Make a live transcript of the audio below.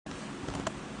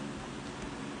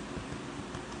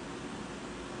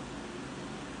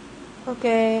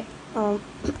Okay,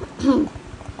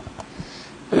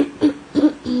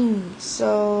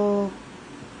 so,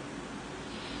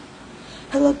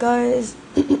 hello guys,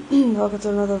 welcome to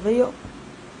another video.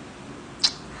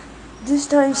 This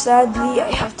time, sadly,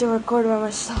 I have to record by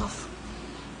myself.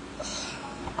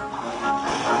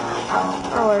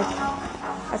 Or,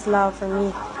 that's loud for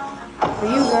me. For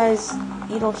you guys,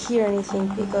 you don't hear anything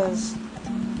because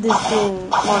this thing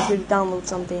wants me to download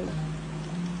something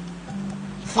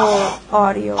for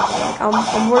audio. Like,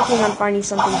 I'm working on finding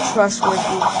something trustworthy.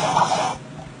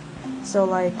 So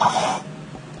like,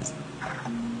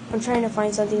 I'm trying to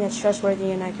find something that's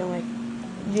trustworthy and I can like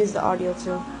use the audio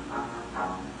too.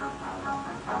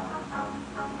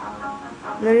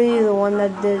 Literally the one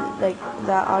that did like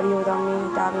that audio without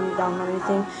me having to download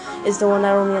anything is the one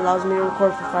that only allows me to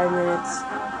record for 5 minutes.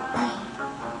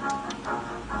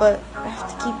 But I have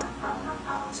to keep.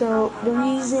 So the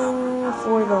reason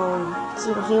for the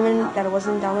superhuman that it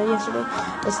wasn't downloaded yesterday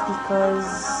was because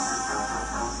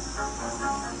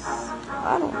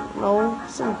I don't know,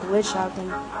 some glitch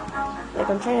happened. Like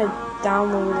I'm trying to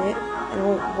download it and it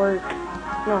won't work.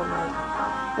 No,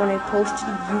 like when I post to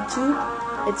YouTube,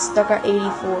 it's stuck at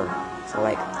 84. So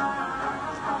like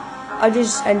I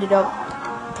just ended up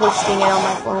posting it on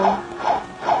my phone.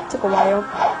 Took a while.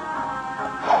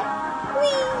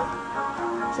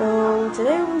 So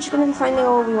today we're just gonna be finding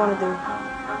out what we want to do.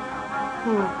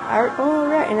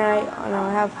 Alright, and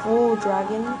I have full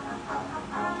dragon.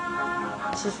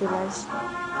 It's just really nice.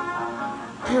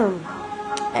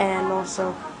 And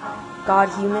also God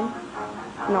human,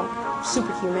 no,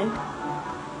 superhuman.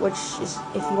 Which is,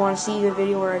 if you want to see the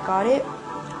video where I got it,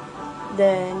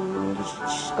 then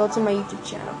just go to my YouTube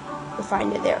channel. You'll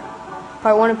find it there.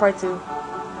 Part 1 and Part 2.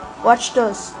 Watch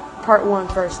those Part 1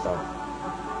 first though.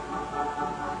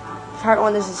 Part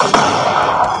 1 is a secret.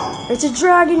 It's a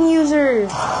dragon user!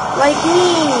 Like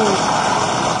me!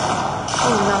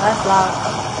 Oh no, that's loud.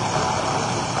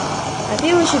 I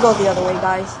think we should go the other way,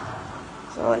 guys.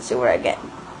 So let's see what I get.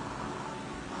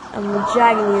 I'm a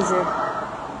dragon user.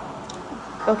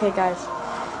 Okay, guys.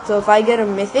 So if I get a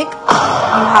mythic,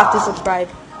 you have to subscribe.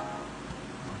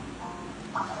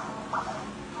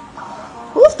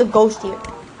 Who's the ghost here?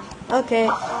 Okay.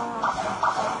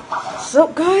 So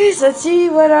guys, let's see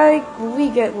what we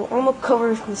get. Well, I'm gonna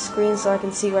cover the screen so I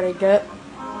can see what I get.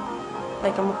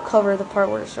 Like I'm gonna cover the part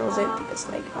where it shows it because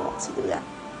like I want to do that.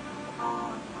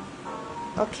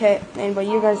 Okay, but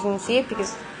you guys gonna see it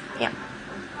because yeah.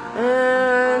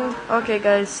 And okay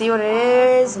guys, see what it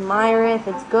is. Myrith,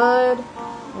 it's good.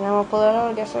 And I'm gonna pull it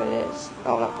out, guess what it is.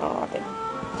 Oh no, okay.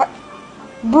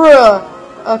 Bruh!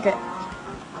 Okay.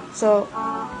 So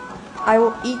I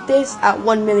will eat this at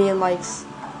 1 million likes.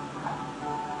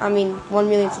 I mean 1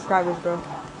 million subscribers, bro.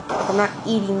 Like I'm not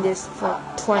eating this for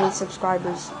 20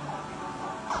 subscribers.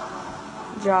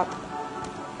 Drop.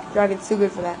 Dragon's too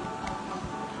good for that.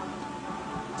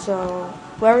 So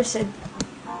whoever said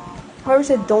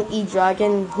don't eat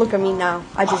dragon, look at me now.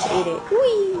 I just ate it.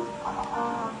 Whee!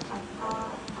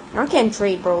 I can't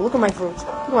trade, bro. Look at my fruits.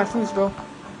 Look at my fruits, bro.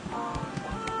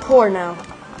 Poor now.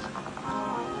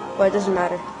 But it doesn't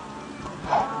matter.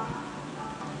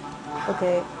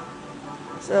 Okay.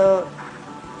 So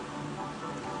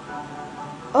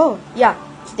oh yeah.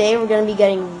 Today we're gonna be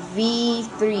getting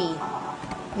V3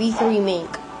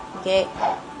 mink. Okay.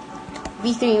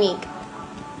 V3 mink.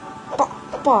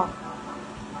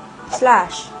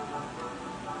 Slash.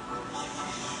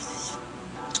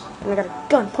 And I got a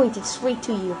gun pointed straight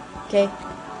to you, okay?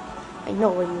 I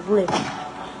know where you live.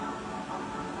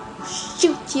 I'll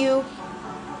shoot you.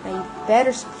 Now you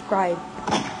better subscribe.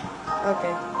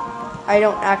 Okay. I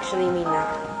don't actually mean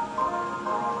that.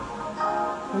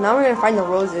 Now we're gonna find the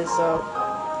roses, so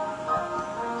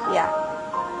yeah.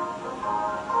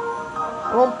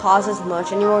 I won't pause as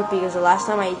much anymore because the last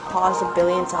time I paused a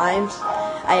billion times,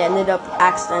 I ended up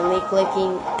accidentally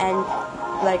clicking end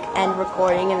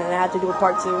recording, and then I had to do a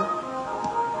part 2.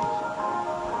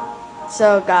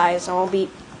 So guys, I won't be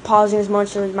pausing as much,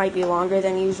 so it might be longer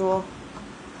than usual.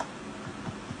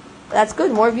 That's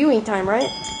good, more viewing time, right?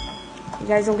 You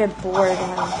guys don't get bored.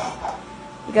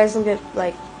 You guys don't get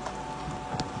like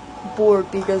bored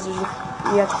because you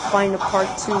have to find a part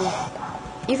 2.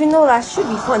 Even though that should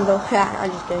be fun though. I'm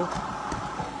just kidding.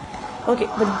 Okay,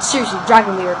 but seriously,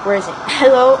 Dragon Lyric, where is it?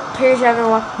 Hello, Perry Dragon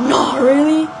Walk. No,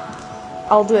 really?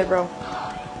 I'll do it, bro.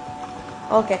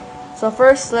 Okay, so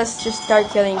first, let's just start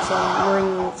killing some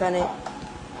Marine Senate.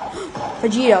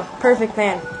 Vegeta, perfect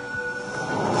plan.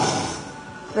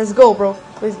 Let's go, bro.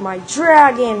 With my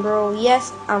dragon, bro.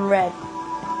 Yes, I'm red.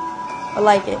 I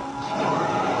like it.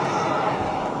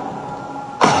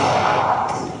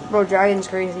 Bro, dragon's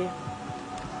crazy.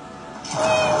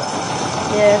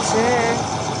 Yes, sir.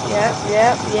 Yep.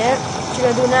 What you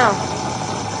gonna do now?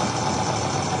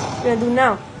 What you gonna do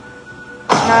now?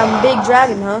 Now I'm a big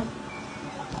dragon, huh?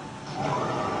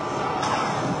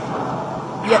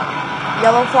 Yep.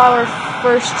 Yellow flower,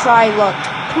 first try luck.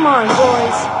 Come on,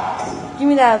 boys. Give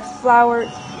me that flower,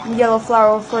 yellow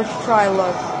flower, first try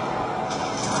luck.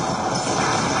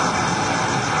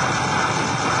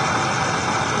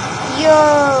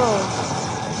 Yo!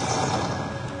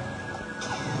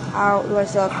 How do I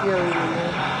still have Fury in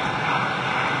there?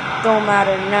 Don't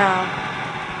matter now.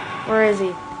 Where is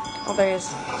he? Oh, there he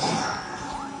is.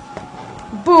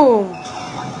 Boom!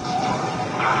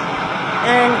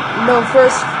 And no,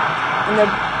 and the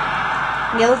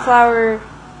yellow flower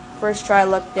first try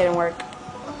luck didn't work.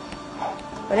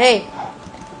 But hey,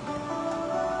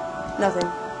 nothing.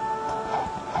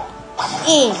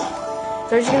 So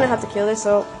we're just gonna have to kill this,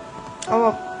 so I'm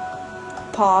gonna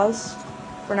pause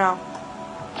for now.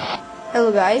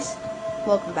 Hello guys,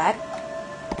 welcome back.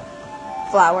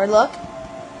 Flower luck.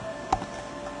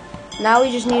 Now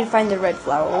we just need to find the red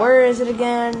flower. Where is it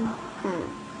again?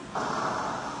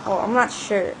 Oh, I'm not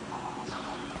sure.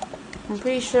 I'm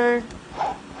pretty sure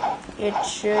it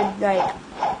should, like,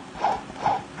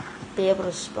 be able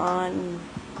to spawn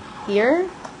here.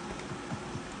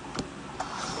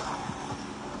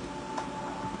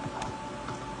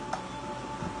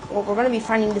 Well, we're gonna be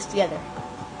finding this together.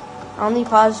 I only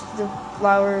paused the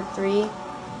flower 3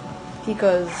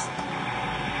 because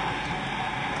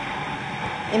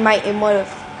it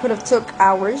could have took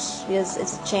hours because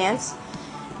it's a chance.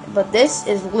 But this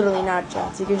is literally not a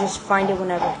chance. You can just find it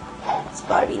whenever. It's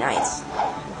about to be nice to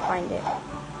find it.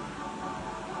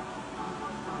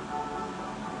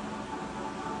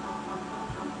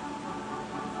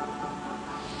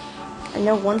 I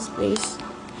know one space.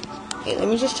 Okay, let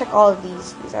me just check all of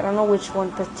these because I don't know which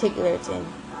one particular it's in.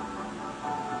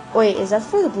 Wait, is that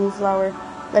for the blue flower?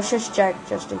 Let's just check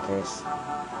just in case.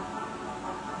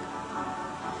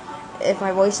 If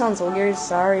my voice sounds weird,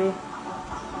 sorry.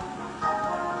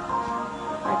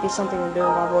 Might be something to do with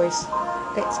my voice.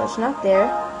 Okay, so it's not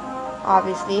there,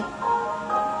 obviously.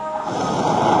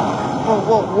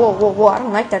 Whoa, I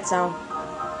don't like that sound.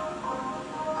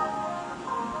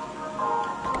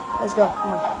 Let's go,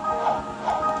 come on.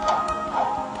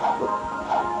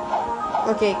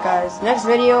 Okay, guys, next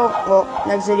video I'm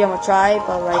gonna try,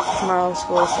 but like tomorrow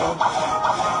school, so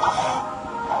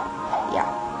yeah.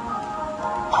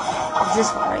 It's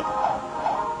this one, right?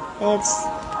 It's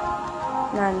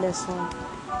not in this one.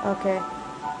 Okay.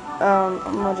 I'm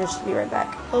gonna just be right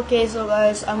back. Okay, so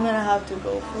guys, I'm gonna have to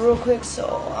go real quick, so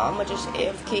I'm gonna just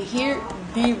AFK here.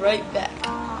 Be right back.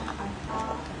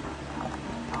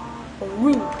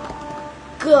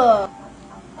 Go.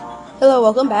 Hello,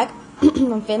 welcome back.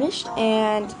 I'm finished,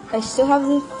 and I still have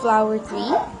the flower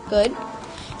 3. Good.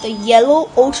 The yellow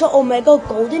ultra omega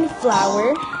golden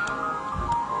flower.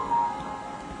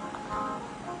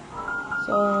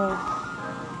 So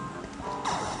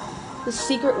the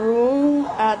secret room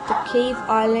at the cave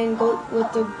island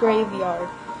with the graveyard.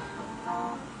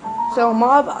 So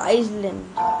Mob Island.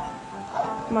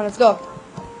 Come on, let's go.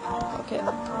 Okay.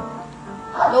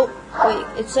 Nope. Wait.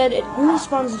 It said it only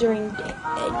spawns during day.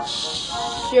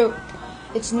 Shoot.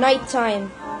 It's nighttime.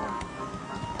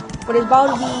 But it's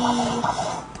about to be.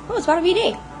 Oh, it's about to be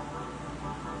day.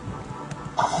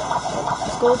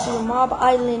 Let's go to the Mob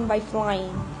Island by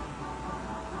flying.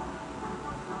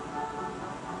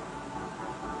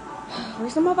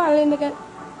 Where's the Mob Island again?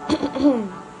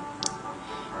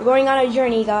 We're going on a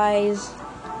journey, guys.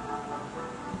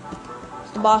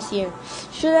 It's the boss here.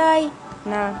 Should I?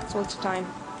 Nah, it's waste of time.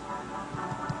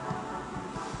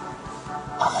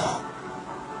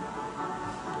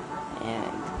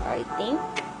 And I think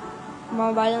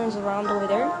Mob Island is around over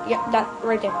there. Yeah, that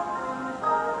right there.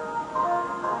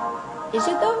 Is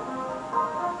it though?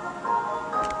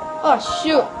 Oh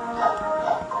shoot!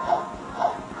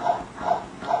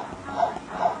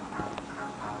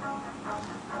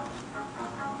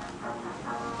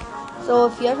 So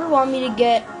if you ever want me to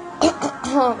get,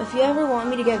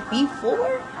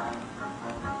 B4,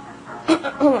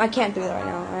 I can't do that right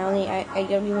now. I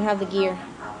don't even have the gear.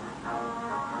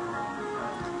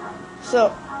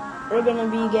 So we're gonna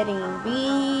be getting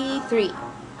B3.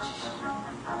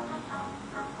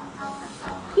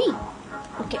 Whee.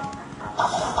 Okay.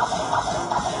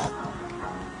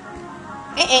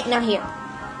 Not here.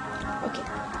 Okay.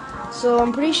 So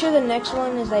I'm pretty sure the next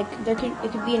one is like it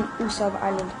could be an Usab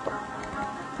Island.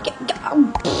 Get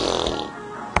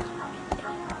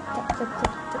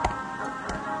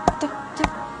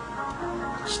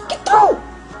through!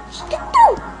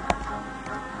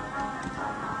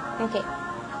 Okay,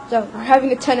 So we're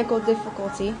having a technical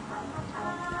difficulty.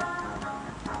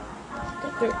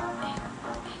 Get through.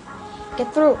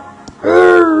 Get through.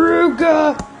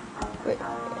 Aruga! Wait.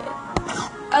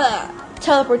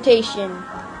 Teleportation.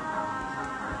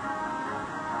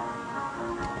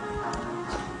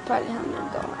 Probably how I'm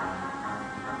gonna go.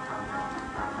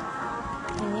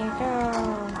 And there you go.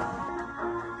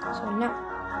 So now,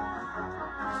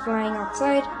 flying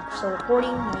outside, still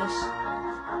recording, nice.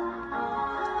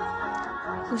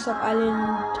 Usopp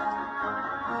Island,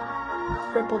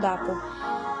 Rippled Apple.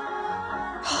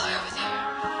 Over there.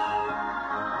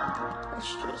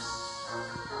 Let's just,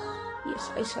 yes,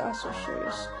 Ice Castle sure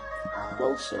is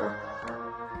closer.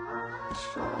 Let's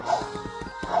just,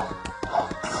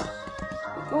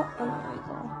 oh, there we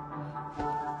go.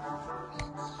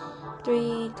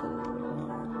 3, 2,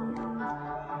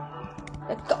 1,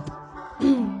 let's go.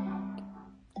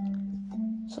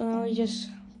 So now we just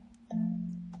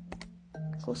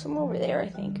go somewhere over there, I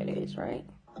think it is, right?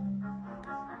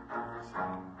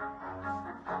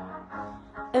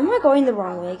 Am I going the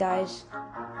wrong way, guys?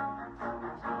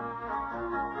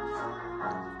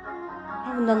 I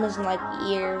haven't done this in like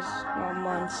years, not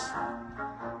months.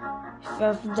 If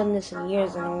I've done this in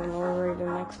years, then I won't know over the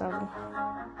next level.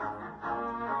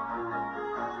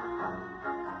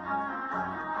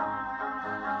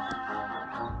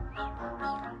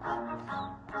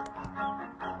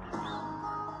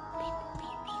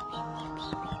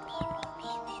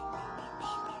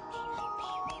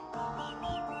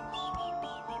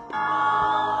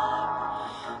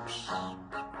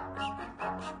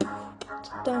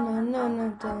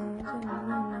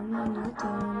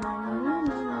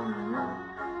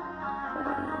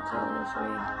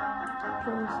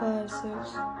 Four, 5,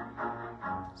 6,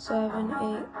 7, 8,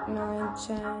 9,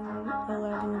 10,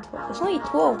 11, 12. It's only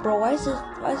 12, bro. Why is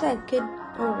that kid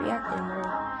overreacting, bro?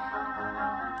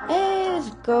 Hey,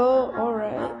 let's go.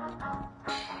 Alright.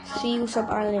 See Usopp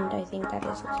Island, I think that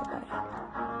is Usopp Island.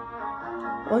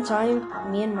 One time,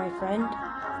 me and my friend,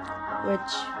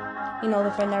 which, you know,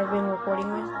 the friend that I've been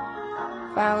recording with,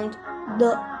 found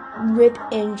the Rip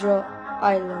Indra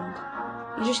Island.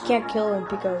 You just can't kill him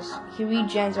because he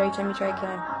regens every time you try to kill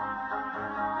him.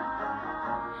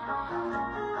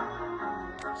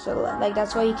 So, like,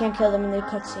 that's why you can't kill them in the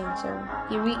cutscene. So,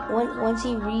 once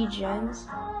he regens,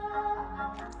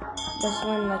 that's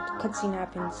when, like, the cutscene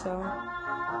happens. So,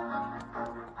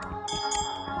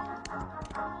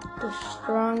 the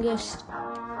strongest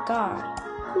god.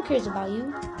 Who cares about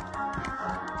you?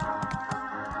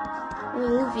 Only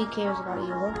Luffy cares about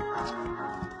you, huh?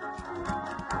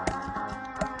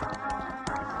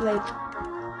 Like,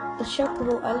 the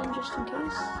Shockable Island just in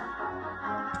case.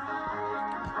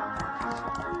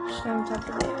 Just on top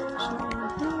of there, there's not in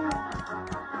here.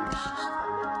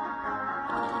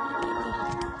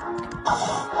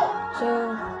 So,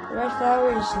 the red flower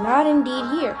is not indeed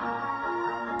here.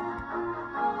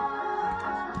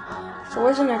 So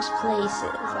where's the next place is I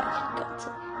can go to?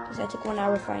 Because I took 1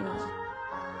 hour finding it.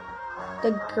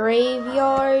 The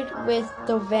graveyard with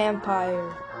the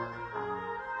vampire.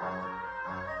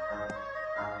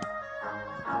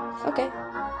 Okay.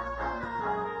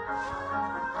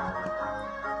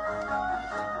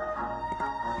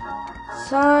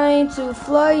 Time to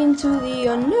fly into the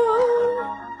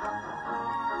unknown.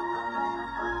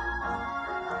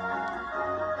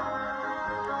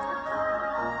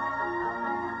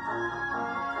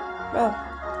 Bro,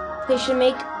 they should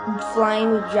make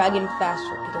flying with dragon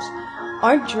faster because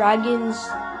aren't dragons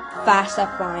fast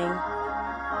at flying?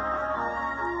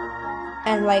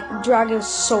 And like dragons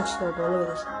so slow, bro. Look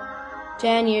at this.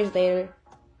 10 years later,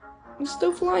 I'm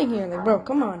still flying here. Like, bro,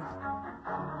 come on.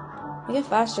 Make it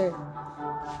faster.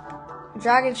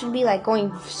 Dragon should be like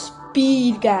going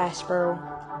speed gas, bro.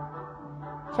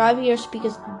 5 years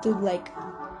because like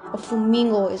a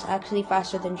flamingo is actually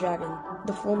faster than dragon.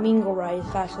 The flamingo ride is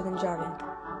faster than dragon.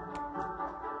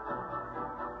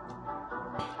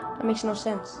 That makes no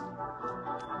sense.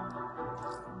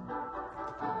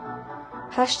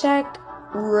 Hashtag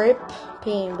RIP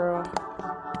pain, bro.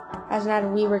 Hasn't had a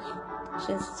rework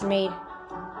since it's made.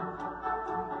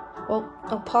 Well,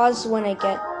 I'll pause when I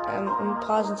get. I'm gonna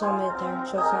pause until I get there,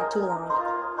 so it's not too long.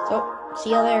 So,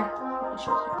 see you there.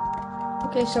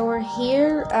 Okay, so we're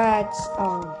here at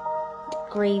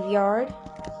graveyard.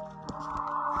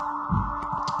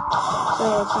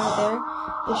 So it's not there.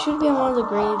 It should be on one of the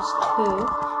graves too.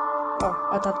 Oh,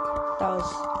 I thought that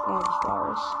was one of the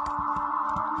flowers.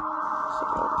 So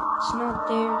it's not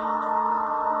there.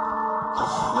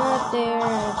 It's not there,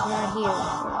 and it's not here.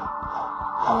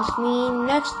 So must mean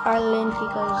next island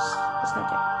because it's not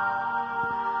there.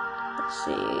 Let's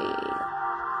see.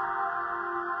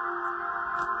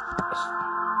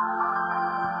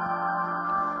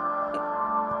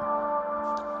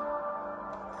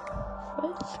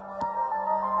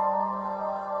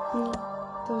 Boost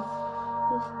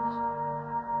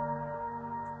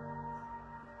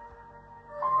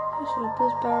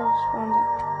power responder.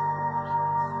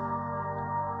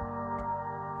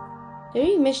 Did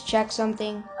we mischeck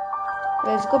something?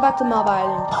 Let's go back to Mob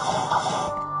Island.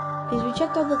 Because we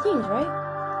checked all the things, right?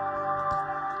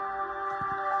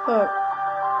 Oh,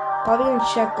 probably gonna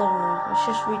check them. Let's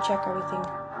just recheck everything.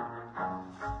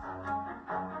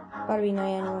 Gotta be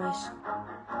night anyways.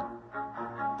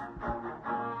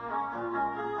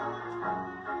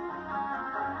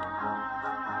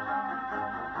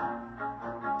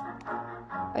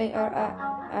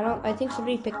 I think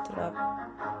somebody picked it up.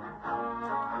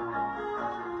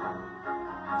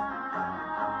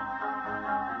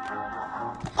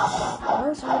 Why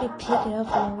would somebody pick it up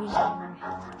for no reason?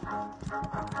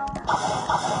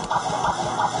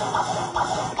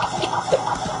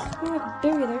 Oh, I can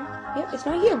bury there. Yep, it's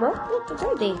not here, bro. Look, it's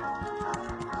empty.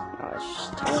 Oh, it's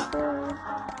just terrible.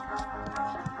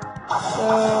 So,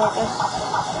 I guess...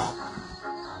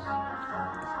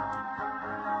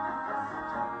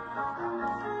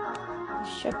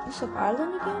 check this up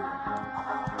island again?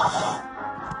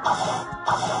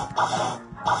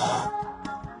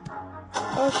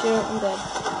 Oh shoot, I'm dead.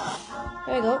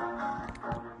 There you go.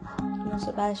 Not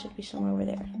so bad, it should be somewhere over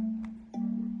there.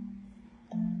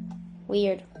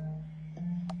 Weird.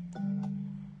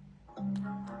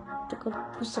 To go to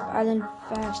Pusup Island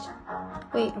fast.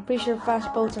 Wait, I'm pretty sure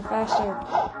fast boats are faster.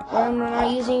 Why am I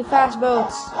not using fast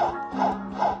boats?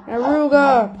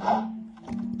 Aruga!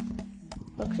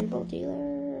 Luxury boat dealer.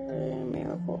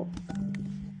 Miracle.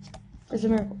 Where's the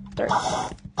miracle? There.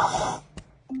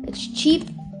 It's cheap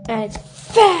and it's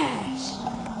fast.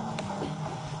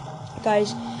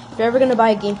 Guys, if you're ever gonna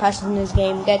buy a game pass in this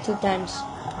game, get 2 times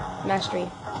mastery.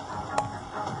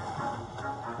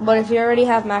 But if you already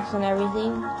have max on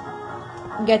everything,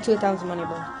 get 2 times money,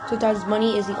 bro. 2 times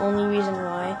money is the only reason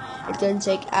why it doesn't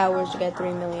take hours to get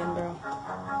 3 million, bro.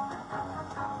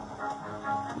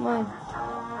 Come on.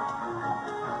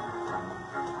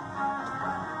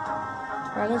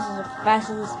 Bro, this is the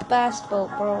fastest fast boat,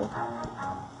 bro.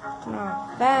 No,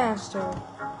 faster.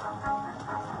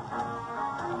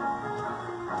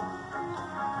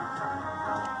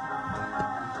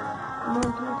 Come on,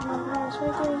 come on, come on, come on. It's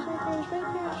right there, it's right there, it's right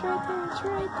there, it's right there, it's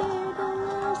right there.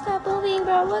 Don't stop moving,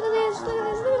 bro. Look at this, look at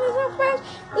this, look at this, how fast.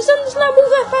 The sun does not move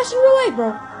that fast in real life, bro.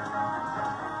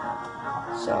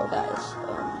 So, guys,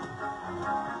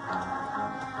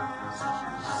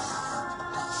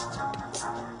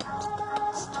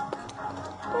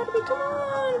 come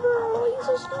on, bro. You're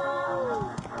so slow.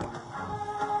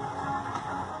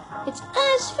 It's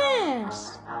as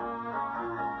fast.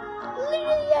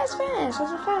 Literally as fast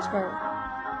as a fast boat.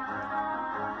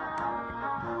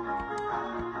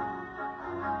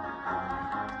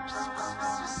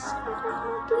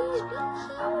 Please be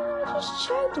here. I just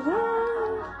checked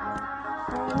one.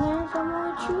 I learned from all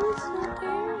the truths that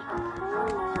there's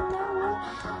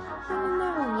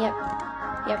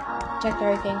Yep. Checked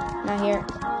everything. Not here.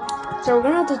 So we're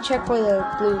gonna have to check for the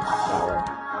blue flower.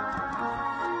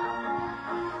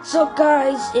 So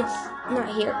guys, it's not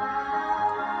here.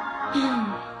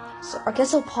 So I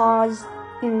guess I'll pause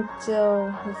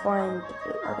until we find the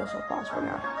blue. I guess I'll pause for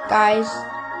now. Guys.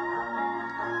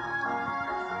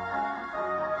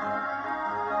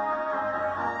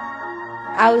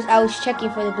 I was checking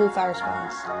for the blue flower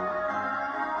spawns.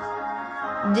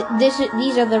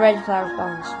 These are the red flower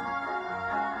spawns.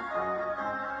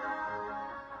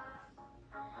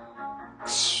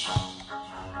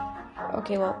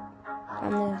 Okay, well,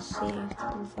 I'm gonna see if the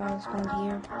blue flower spawned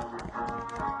here.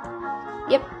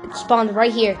 Yep, it spawned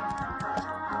right here.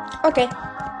 Okay,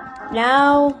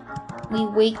 now we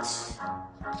wait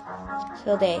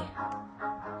till day.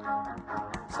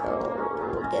 So,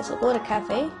 I guess I'll go to a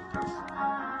cafe.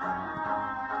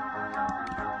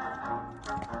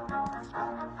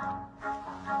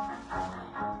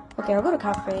 Okay, I'll go to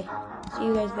cafe. See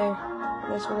you guys there. I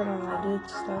guess we're gonna do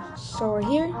stuff. So we're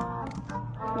here.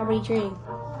 Nobody trading.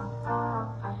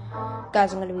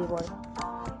 Guys, I'm gonna be bored.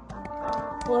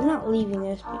 Well, I'm not leaving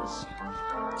this place.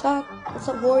 Talk. What's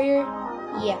up, warrior?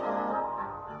 Yeah.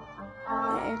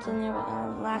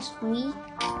 Last week.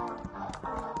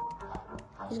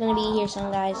 He's gonna be here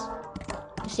soon, guys.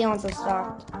 The sealants are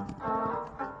stocked.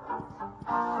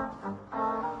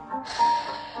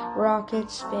 Rocket,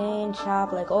 spin,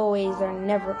 chop, like always, they're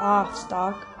never off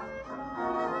stock.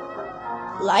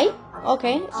 Light?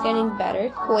 Okay, it's getting better.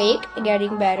 Quake,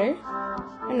 getting better.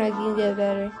 I know it can get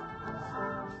better.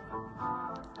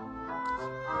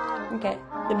 Okay,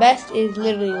 the best is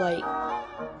literally Light.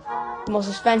 The most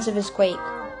expensive is Quake.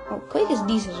 Oh, Quake is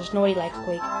decent, just nobody likes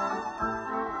Quake.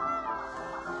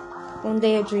 One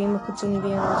day I dream of Katsuni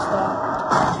being on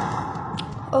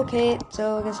spot. Okay,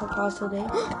 so I guess I'll pause till day.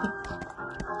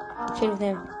 Trade with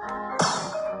him.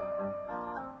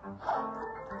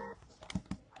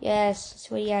 Yes,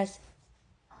 that's what he has.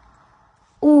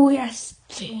 Oh, yes,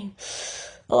 Jane.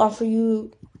 I'll offer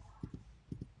you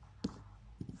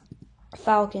a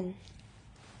falcon.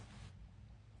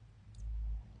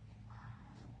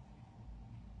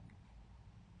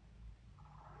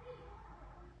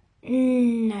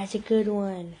 That's a good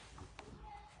one.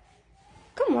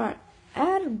 Come on.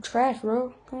 Add trash,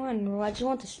 bro. Come on, bro. I just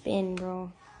want to spin,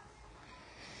 bro.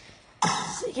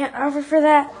 So you can't offer for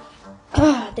that?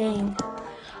 Ah, dang.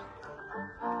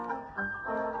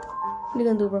 What are you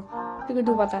gonna do, bro? What are you gonna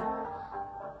do about that?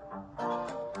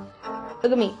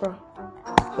 Look at me, bro.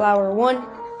 Flower 1,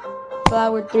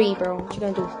 flower 3, bro. What you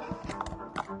gonna do?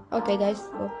 Okay, guys.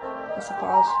 Well, that's a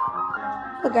pause.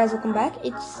 Hello, guys. Welcome back.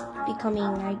 It's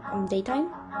becoming daytime.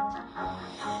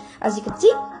 As you can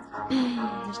see,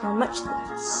 there's not much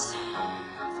left.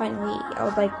 Finally, I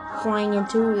was like flying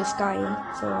into the sky,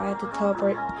 so I had to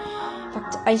teleport back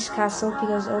to Ice Castle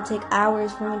because it'll take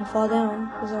hours for me to fall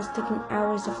down because I was taking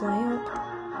hours to fly up.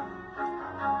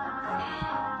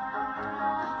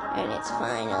 And it's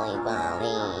finally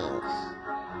falling.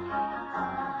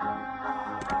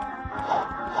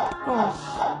 Oh,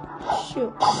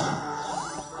 shoot.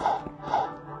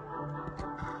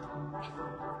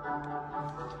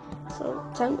 So,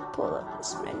 time to pull up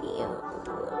this menu.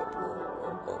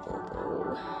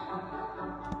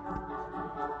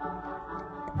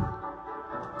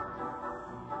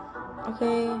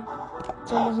 Okay,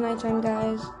 it's almost nighttime,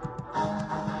 guys.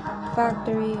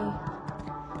 Factory.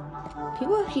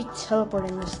 People actually teleport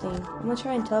in this thing. I'm gonna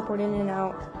try and teleport in and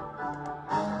out.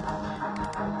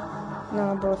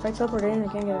 No, bro, if I teleport in, I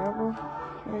can't get out, bro.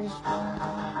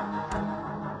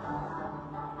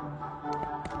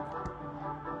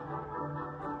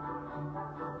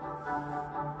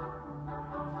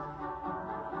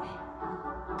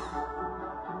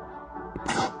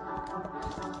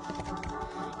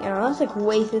 Yeah, that's like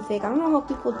way too thick. I don't know how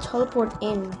people teleport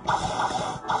in.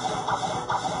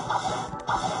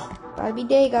 Gotta be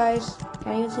day, guys.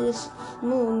 Can't even see this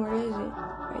moon. Where is it?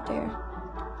 Right there.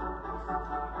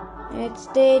 It's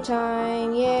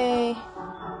daytime. Yay.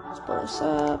 Let's pull this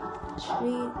up.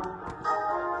 Sweet.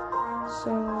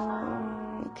 So,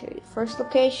 okay. First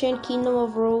location, Kingdom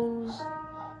of Rose.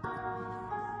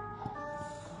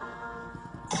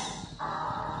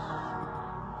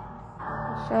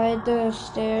 Inside the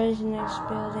stairs, next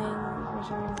building.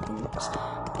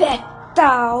 Back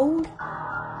down.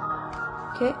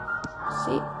 Okay.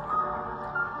 See.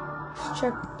 Let's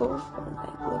check both.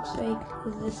 Like, looks like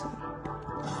this one.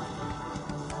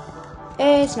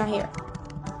 Hey, it's not here.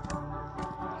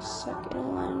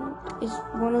 Second one is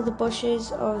one of the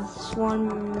bushes of Swan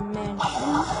Mansion.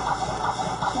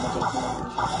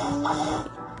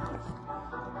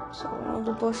 So one of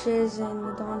the bushes in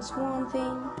the Dawn Swan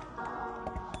thing.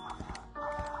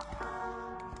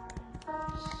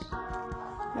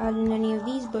 Not in any of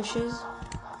these bushes.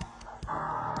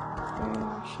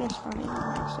 Should have found there.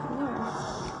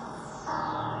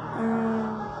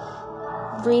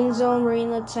 Green Zone,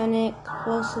 Marine Lieutenant,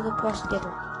 close to the quest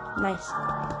giver. Nice.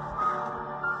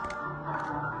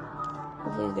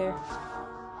 Hopefully there.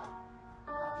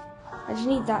 I just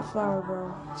need that flower,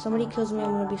 bro. If somebody kills me,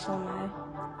 I'm gonna be so mad.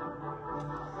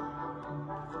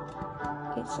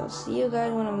 Okay, so see you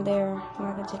guys when I'm there. I'm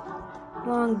not gonna take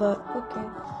long, but okay.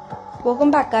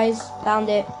 Welcome back, guys. Found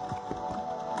it.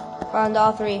 Found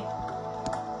all 3.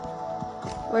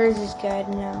 Where is this guy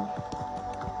now?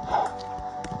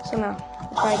 So now,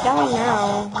 if I die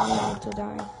now, I'm going to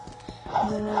die. I'm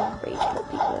gonna rage quit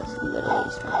because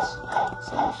literally spends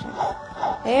so much time.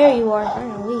 There you are,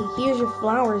 finally. Here's your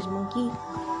flowers, monkey.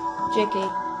 JK.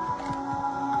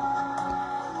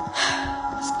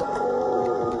 Let's go.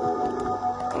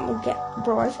 I'm gonna get,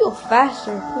 bro, I feel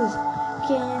faster. Please.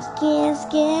 Gas.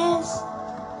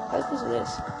 How close is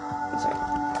this? I'm sorry.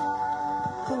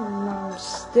 Oh no, I'm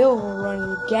still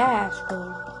running gas, bro.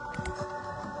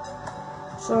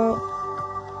 So,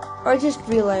 I just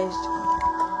realized,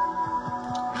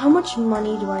 how much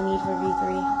money do I need for V3?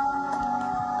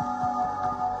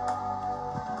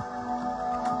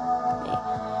 Okay.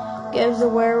 Gives the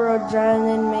wearer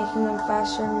adrenaline, making them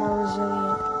faster and more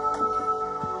resilient. Okay.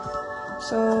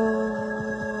 So,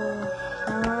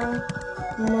 how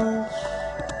much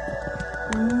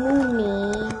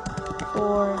money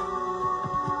for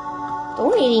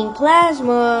donating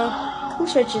plasma? Who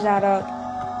searches that up?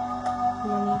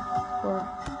 Money for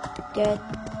getting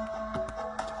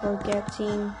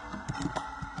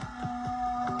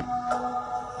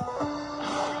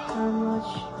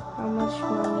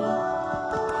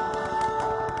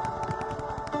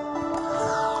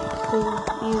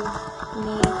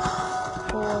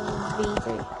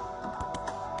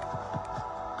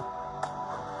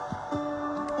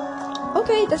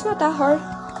Okay, that's not that hard.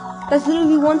 That's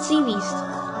literally one sea beast.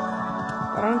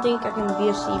 But I don't think I can be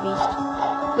a sea beast.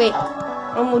 Wait,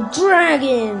 I'm a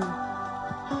dragon!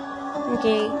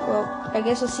 Okay, well, I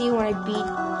guess I'll see you when I beat...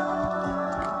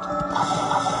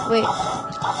 Wait.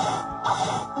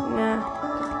 Nah.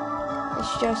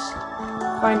 Let's just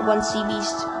find one sea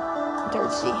beast.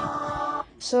 Third sea.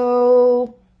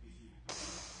 So...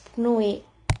 No, wait.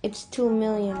 It's 2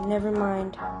 million. Never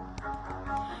mind.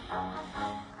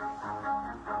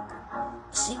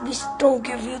 Sea beast don't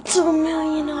give you 2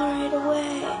 million right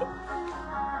away.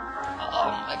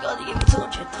 Oh my god, they gave me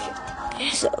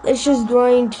 250. So, let's just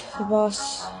grind the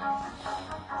boss.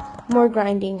 More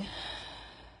grinding.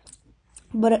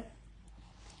 But,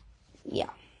 yeah.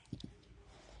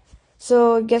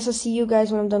 So, I guess I'll see you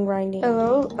guys when I'm done grinding.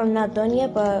 Hello, I'm not done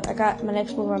yet, but I got my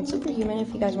next move on Superhuman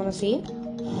if you guys want to see it.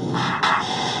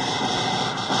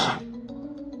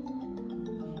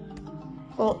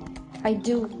 Well, I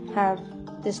do have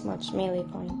this much melee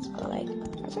points, but like,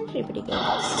 that's actually pretty good.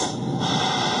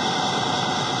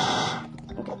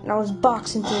 Okay, now let's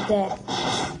box him to death.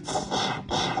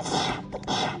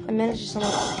 I managed to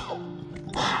somehow...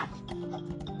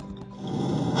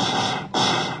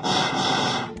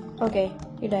 Okay,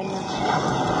 you're dead now.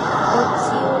 Let's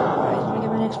see. Alright, wanna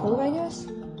get my next move, I guess?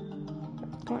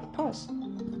 Come on, pause.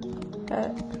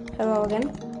 Hello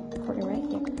again. Recording, right?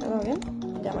 Yeah, hello again.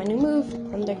 Got my new move,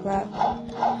 Thunderclap.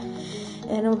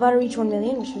 And I'm about to reach 1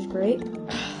 million, which was great.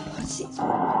 Let's see.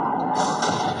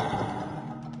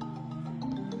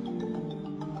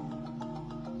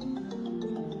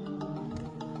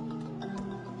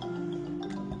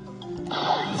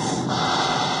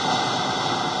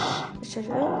 Let's check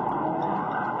it out.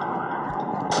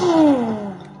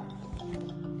 Boom!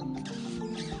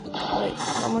 Wait,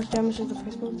 how much damage does the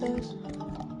first move does?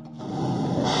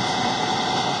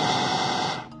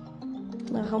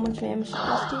 Now, how much damage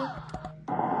does this do?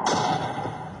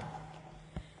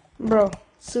 Bro,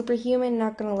 Superhuman,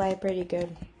 not gonna lie, pretty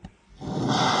good.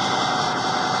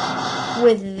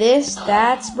 With this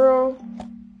stats, bro.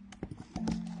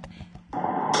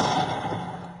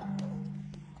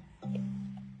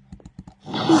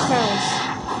 Who counts?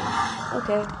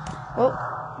 Okay. Well,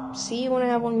 see you when I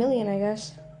have 1 million, I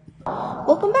guess.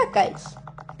 Welcome back, guys.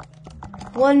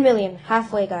 1 million.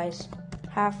 Halfway, guys.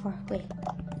 Halfway.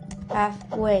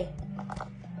 Halfway.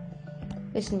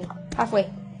 Listen to me. Halfway.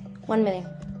 1 million.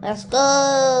 Let's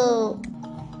go!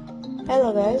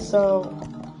 Hello, guys. So,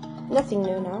 nothing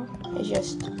new now. It's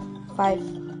just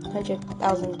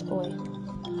 500,000 away.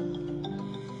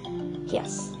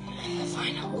 Yes.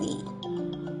 Finally.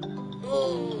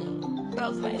 That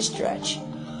was a nice stretch.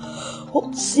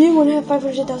 Well, see you when I have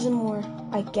 500,000 more.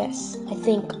 I guess. I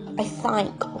think.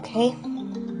 Okay?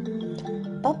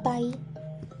 Bye-bye.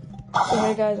 So,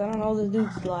 hey, guys. I don't know if this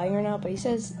dude's lying or not, but he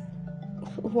says,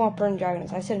 who want burn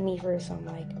dragons? I said me first, so I'm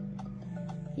like,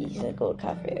 he said go to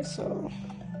cafe, so.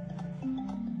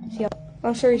 See,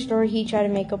 long story short, he tried to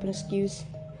make up an excuse.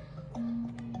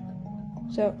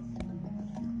 So.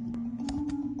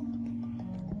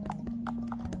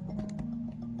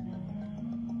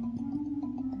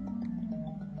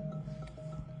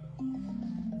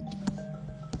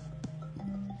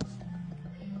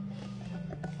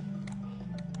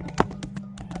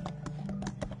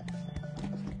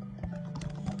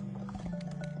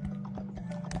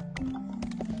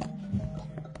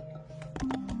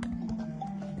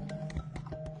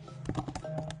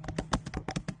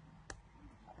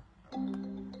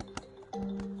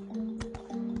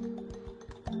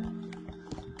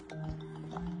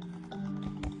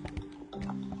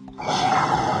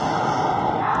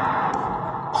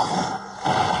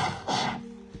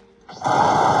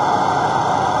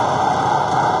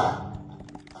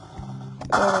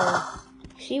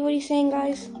 See what he's saying,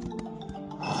 guys?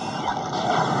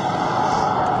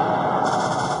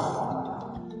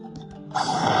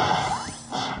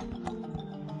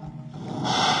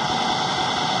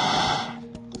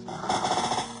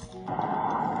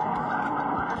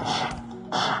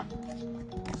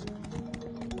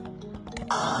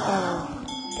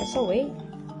 Guess I'll wait.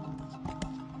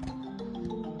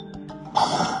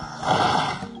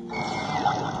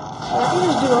 Well, I can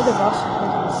just do other bosses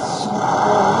because it's so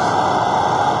close.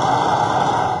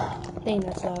 Dang,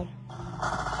 that's loud.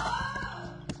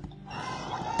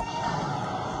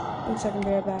 1 second, be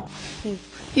right back.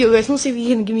 Yo, guys, let's see if you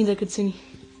can give me the Katsuni.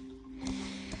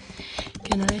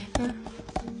 Can I?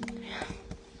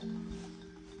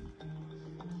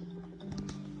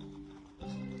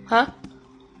 Huh?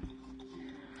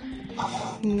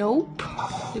 Nope.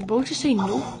 They both just say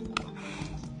nope.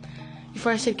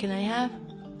 Before I said, can I have?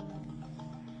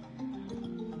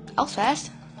 I was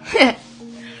fast.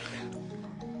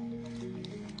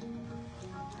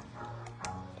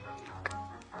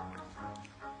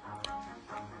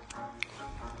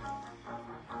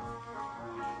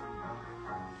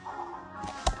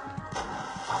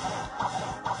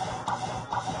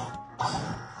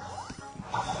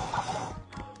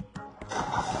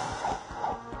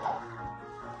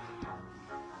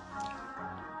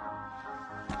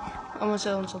 I'm gonna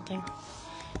tell him something.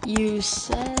 You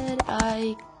said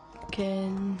I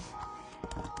can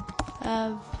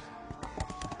have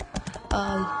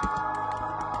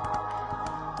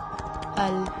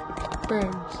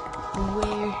sperms.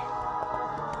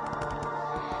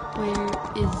 Where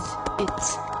is it?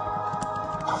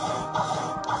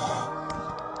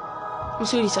 Let's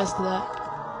see what he says to that.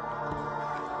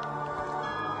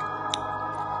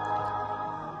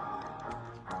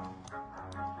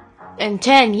 In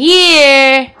 10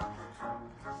 years.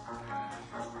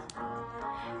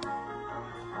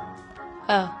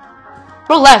 Oh.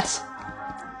 Bro left.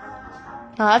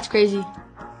 Oh, that's crazy.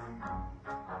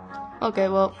 Okay,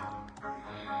 well.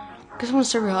 Guess I'm gonna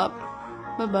server hop.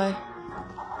 Bye bye.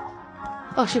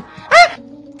 Oh shoot. Ah!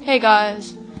 Hey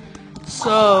guys.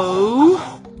 So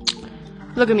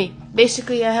look at me.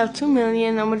 Basically I have 2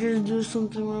 million. I'm gonna just do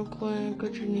something real quick.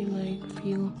 What you need like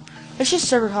fuel. Let's just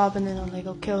server hop and then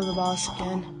I'll kill the boss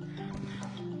again.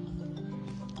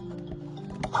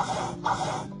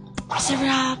 Server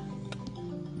hop.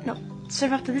 No,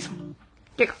 server hop to this one.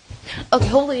 There you go. Okay,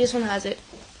 hopefully this one has it.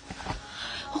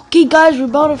 Okay, guys, we're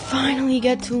about to finally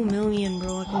get 2 million,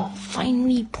 bro. I can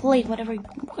finally play whatever.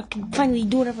 I can finally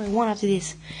do whatever I want after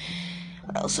this.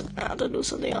 I also have to do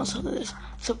something else after this.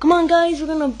 So come on, guys, we're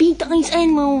gonna beat the ice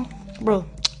animal, bro.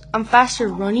 I'm faster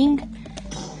running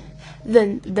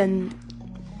than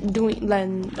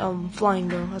flying,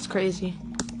 bro. That's crazy.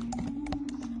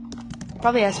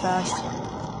 Probably as fast.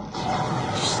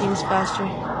 Just seems faster.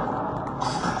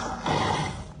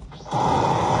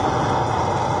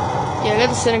 Yeah, I got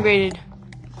disintegrated.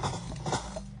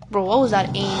 Bro, what was that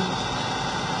aim?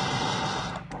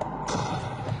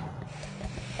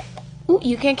 Ooh,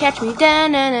 you can't catch me. Da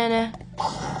na na na.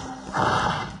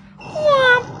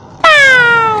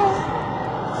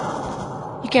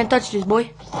 You can't touch this,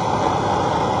 boy.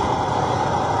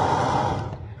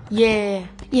 Yeah,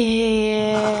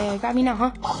 yeah. Grab me now,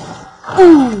 huh?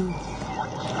 Ooh,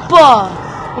 bah.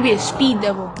 I'm gonna be a speed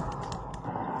devil.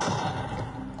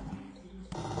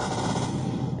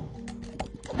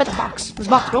 Better box. Let's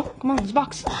box, bro. Come on, let's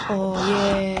box. Oh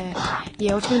yeah,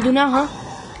 yeah. What you gonna do now, huh?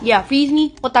 Yeah, freeze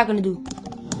me. What that gonna do?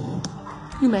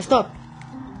 You messed up.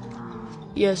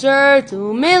 Yes, sir.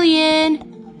 2 million.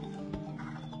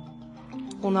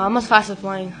 Oh no, I'm as fast as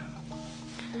flying.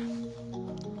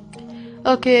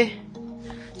 Okay,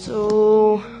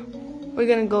 so we're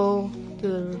gonna go to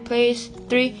the place.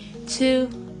 3, 2,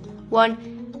 1.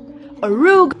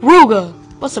 Ruga.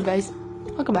 What's up, guys?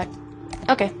 Welcome back.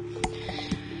 Okay.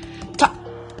 Talk.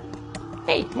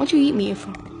 Hey, why don't you eat me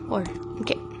or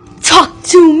okay? Talk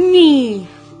to me.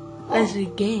 Let's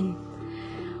begin.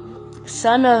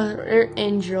 Son of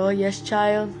Angel, yes,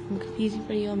 child. I'm confusing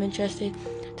for you. I'm interested.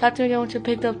 Talk to me. I want you to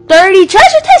pick up 30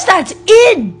 treasure chests. That's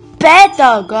in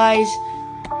beta, guys.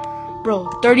 Bro,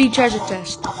 30 treasure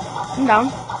chests. I'm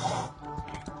down.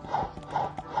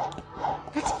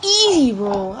 That's easy,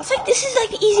 bro. That's like, this is like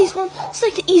the easiest one. It's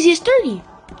like the easiest 30.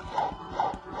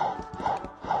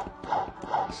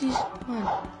 Easiest one.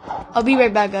 I'll be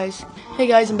right back, guys. Hey,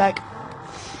 guys, I'm back.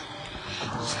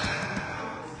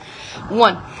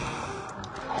 1,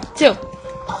 2,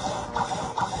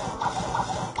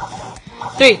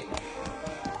 3.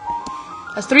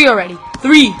 That's 3 already.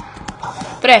 3.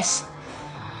 3.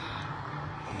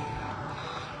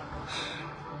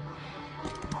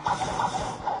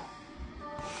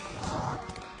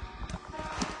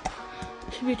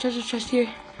 Should be a treasure chest here.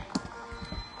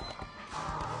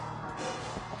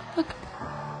 Look.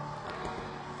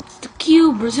 It's the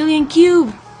cube, Brazilian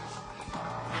cube.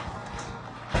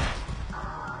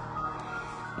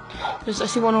 I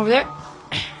see one over there.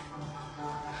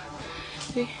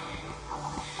 3,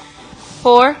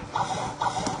 4.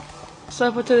 So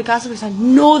I put to the castle because I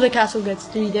know the castle gets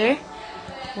 3 there.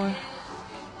 1.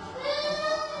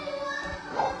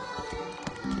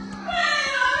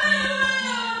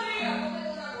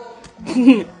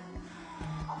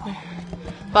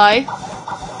 5.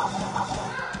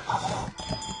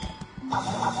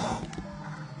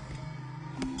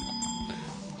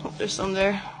 Oh, there's some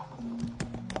there.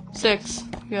 6.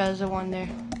 Yeah, there's a 1 there.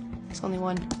 It's only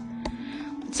 1.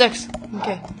 6.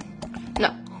 Okay.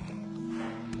 No.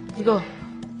 Let's go.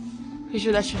 Pretty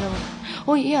sure that should have.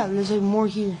 Oh yeah, there's like more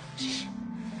here.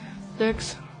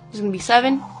 6. It's gonna be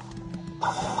 7.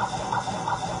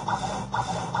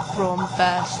 Bro, I'm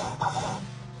fast.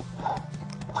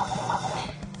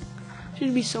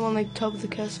 Should be someone like top of the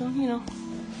castle, you know.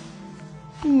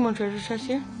 More treasure chest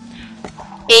here.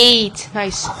 8.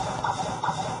 Nice.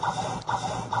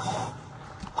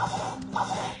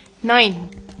 9.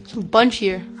 Some bunch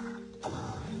here.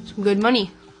 Some good money.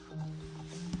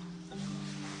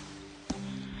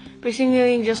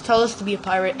 Basically, just tell us to be a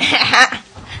pirate.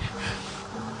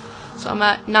 So I'm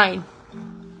at 9.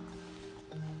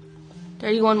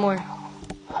 31 more.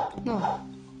 No.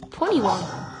 21.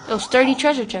 Those 30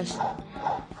 treasure chests.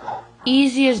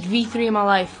 Easiest V3 in my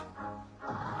life.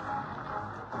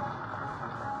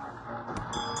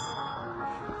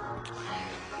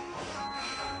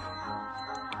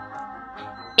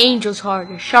 Angel's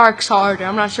harder. Shark's harder.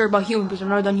 I'm not sure about human because I've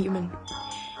never done human.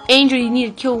 Angel, you need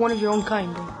to kill one of your own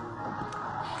kind, bro.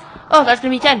 Oh, that's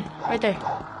gonna be 10. Right there.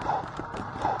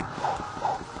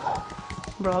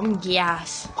 Bro, I'm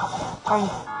gas.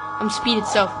 I'm speed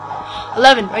itself.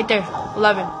 11, right there.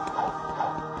 11.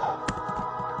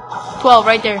 12,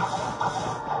 right there.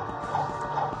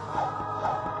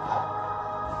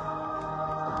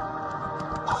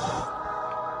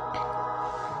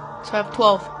 So I have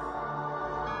 12.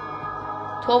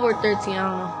 12 or 13, I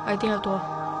don't know. I think I have 12.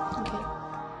 Okay.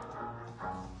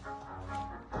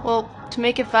 Well, to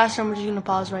make it faster, I'm just gonna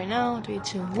pause right now. 3,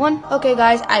 2, 1. Okay,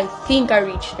 guys, I think I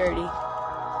reached 30.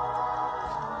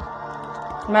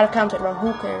 I'm out of count it wrong.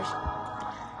 Who cares?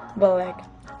 But like,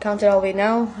 count it all the way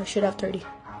now. I should have 30.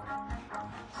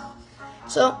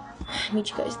 So, meet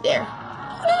you guys there.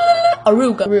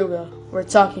 Aruga. We're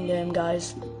talking to him,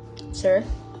 guys. Sir?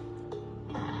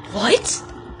 What?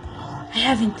 I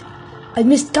haven't. I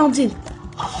miscounted.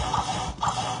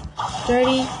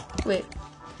 30. Wait.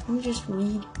 Let me just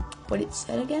read what it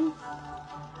said again.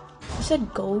 It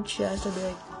said gold chest. I'd be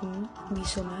like, I'd be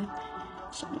so mad.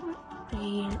 So,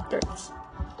 there it is.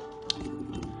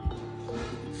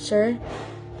 Sir?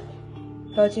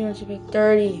 How do you want to be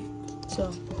 30?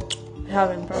 So, I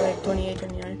haven't. Probably like 28,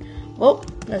 29. Well,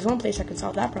 there's one place I can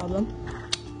solve that problem.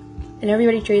 And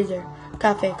everybody trades there.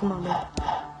 Cafe, come on, man.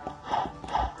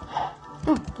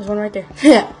 Oh, there's one right there.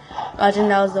 I think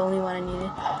that was the only one I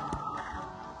needed.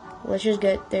 Let's just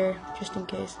get there, just in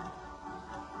case.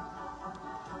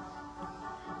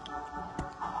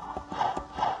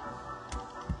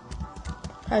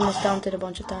 I miscounted a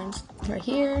bunch of times. Right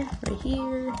here,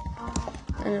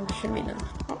 and it should be done.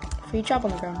 Oh, free chop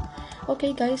on the ground.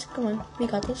 Okay, guys, come on, we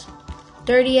got this.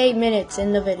 38 minutes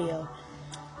in the video.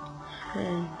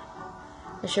 And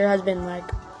it sure has been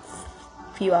like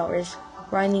a few hours.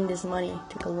 Grinding this money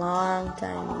took a long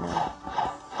time, you know.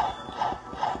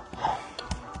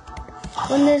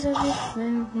 When there's a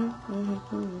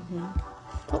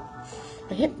oh,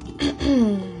 I hit.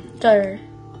 Sorry.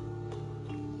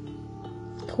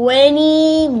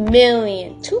 20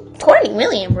 million. 20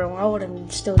 million, bro. I would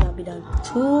have still not be done.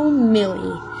 2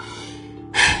 million.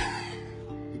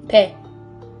 Pay.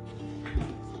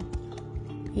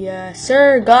 Yeah,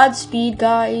 sir. Godspeed,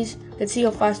 guys. Let's see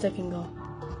how fast I can go.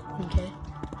 Okay.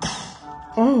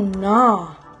 Oh,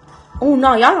 nah. Oh,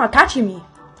 nah. Y'all not catching me.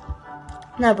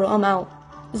 Nah, bro. I'm out.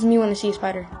 This is me when I see a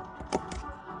spider.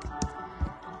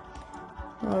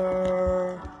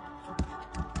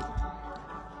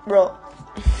 Bro.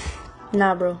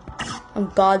 Nah, bro. I'm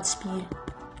Godspeed.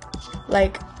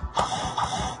 Like,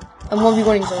 I'm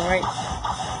 1v1ing someone, right?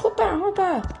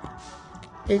 Hoppa.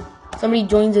 If somebody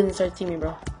joins in and starts teaming, bro.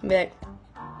 I'll be like,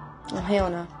 oh, hell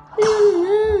no.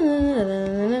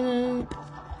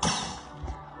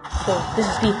 Oh, this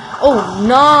is speed. Oh,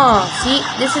 nah. See,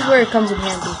 this is where it comes in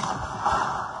handy.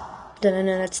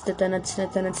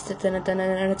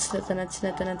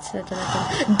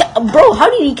 Bro, how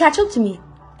did he catch up to me?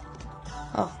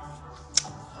 Oh.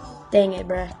 Dang it,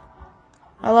 bruh.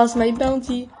 I lost my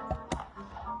bounty.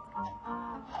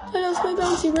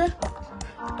 Bruh.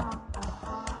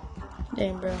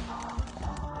 Dang, bro.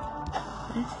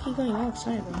 Why is he going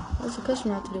outside, bro? What's the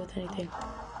customer have to do with anything?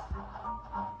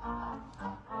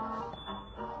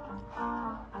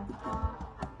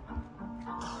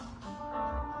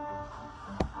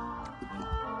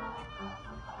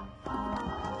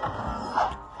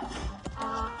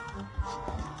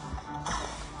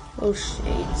 Oh,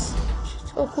 shades.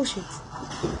 Oh, cool shades.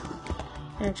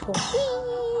 And it's cool.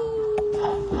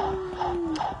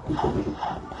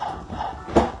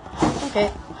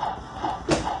 Okay.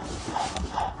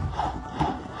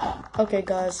 Okay,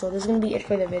 guys, so this is gonna be it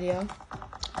for the video.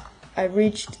 I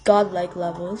reached godlike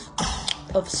levels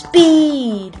of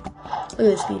speed. Look at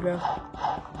this speed, bro.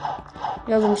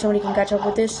 You know, think somebody can catch up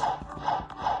with this?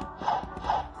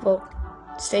 Well,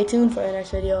 stay tuned for the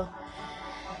next video.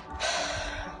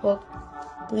 Well,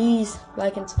 please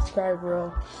like and subscribe,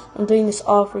 bro. I'm doing this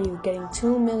all for you. Getting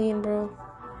 2 million, bro.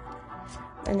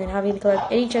 And then having to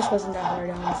collect 80 chests wasn't that hard,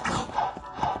 honestly.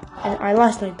 And I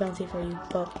lost my bounty for you,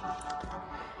 but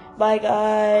bye,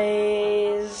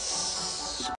 guys.